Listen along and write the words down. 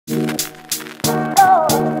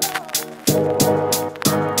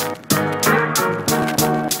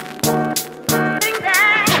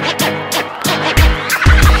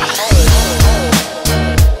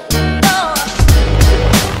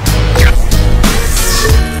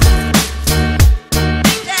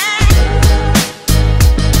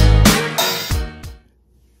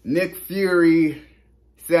Fury,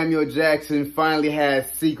 Samuel Jackson finally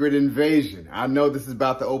has Secret Invasion. I know this is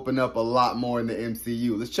about to open up a lot more in the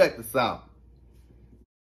MCU. Let's check this out.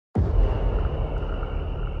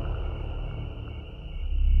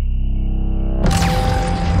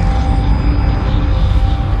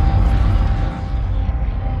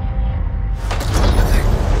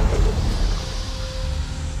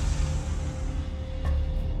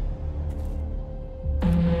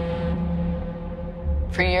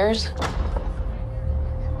 For years,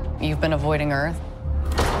 you've been avoiding Earth.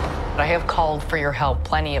 I have called for your help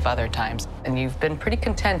plenty of other times, and you've been pretty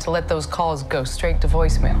content to let those calls go straight to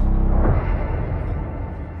voicemail.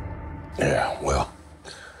 Yeah, well,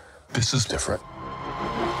 this is different.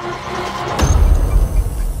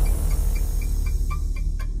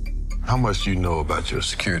 How much do you know about your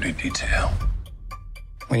security detail?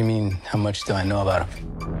 What do you mean, how much do I know about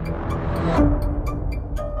him?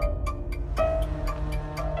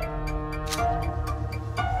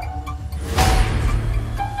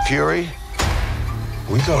 Fury,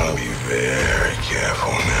 we're gonna be very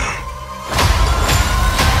careful now.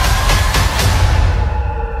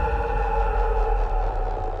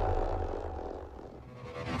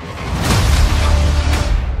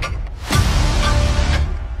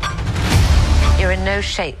 You're in no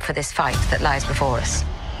shape for this fight that lies before us.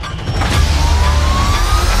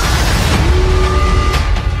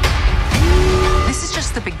 This is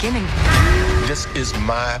just the beginning. This is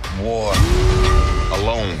my war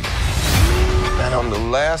alone. And I'm the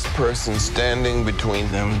last person standing between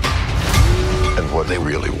them and what they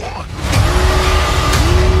really want.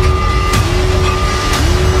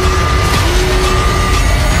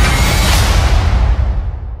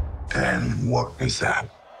 And what is that?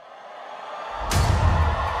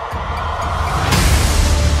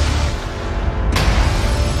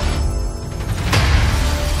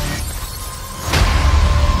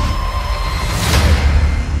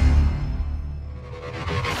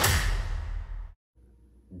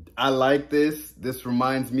 I like this. This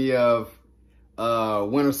reminds me of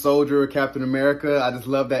Winter Soldier, Captain America. I just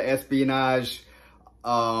love that espionage,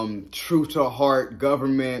 true to heart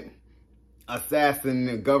government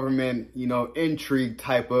assassin, government, intrigue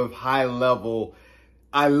type of high level.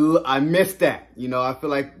 I miss that. I feel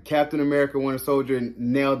like Captain America, Winter Soldier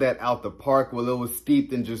nailed that out the park. Well, it was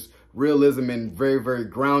steeped in just realism and very, very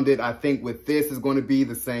grounded. I think with this is going to be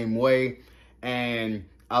the same way. And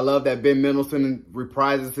I love that Ben Mendelsohn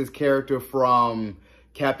reprises his character from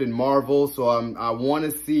Captain Marvel. So I want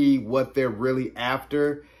to see what they're really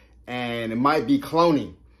after. And it might be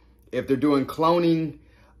cloning. If they're doing cloning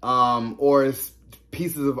or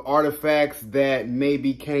pieces of artifacts that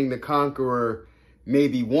maybe Kang the Conqueror may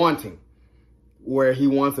be wanting. Where he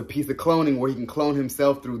wants a piece of cloning where he can clone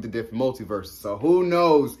himself through the different multiverses. So who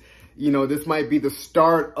knows? This might be the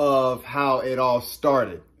start of how it all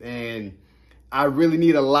started. And I really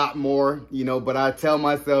need a lot more, but I tell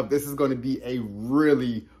myself this is going to be a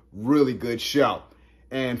really, really good show.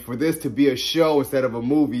 And for this to be a show instead of a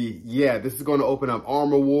movie, yeah, this is going to open up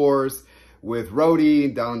Armor Wars with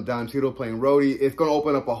Rhodey, Don Cheadle playing Rhodey. It's going to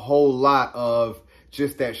open up a whole lot of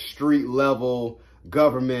just that street level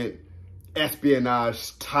government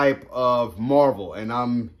espionage type of Marvel. And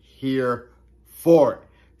I'm here for it.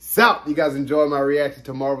 So, you guys enjoy my reaction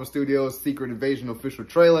to Marvel Studios' Secret Invasion official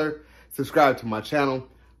trailer. Subscribe to my channel.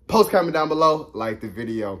 Post comment down below. Like the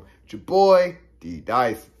video. It's your boy, D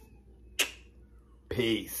Dice.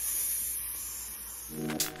 Peace.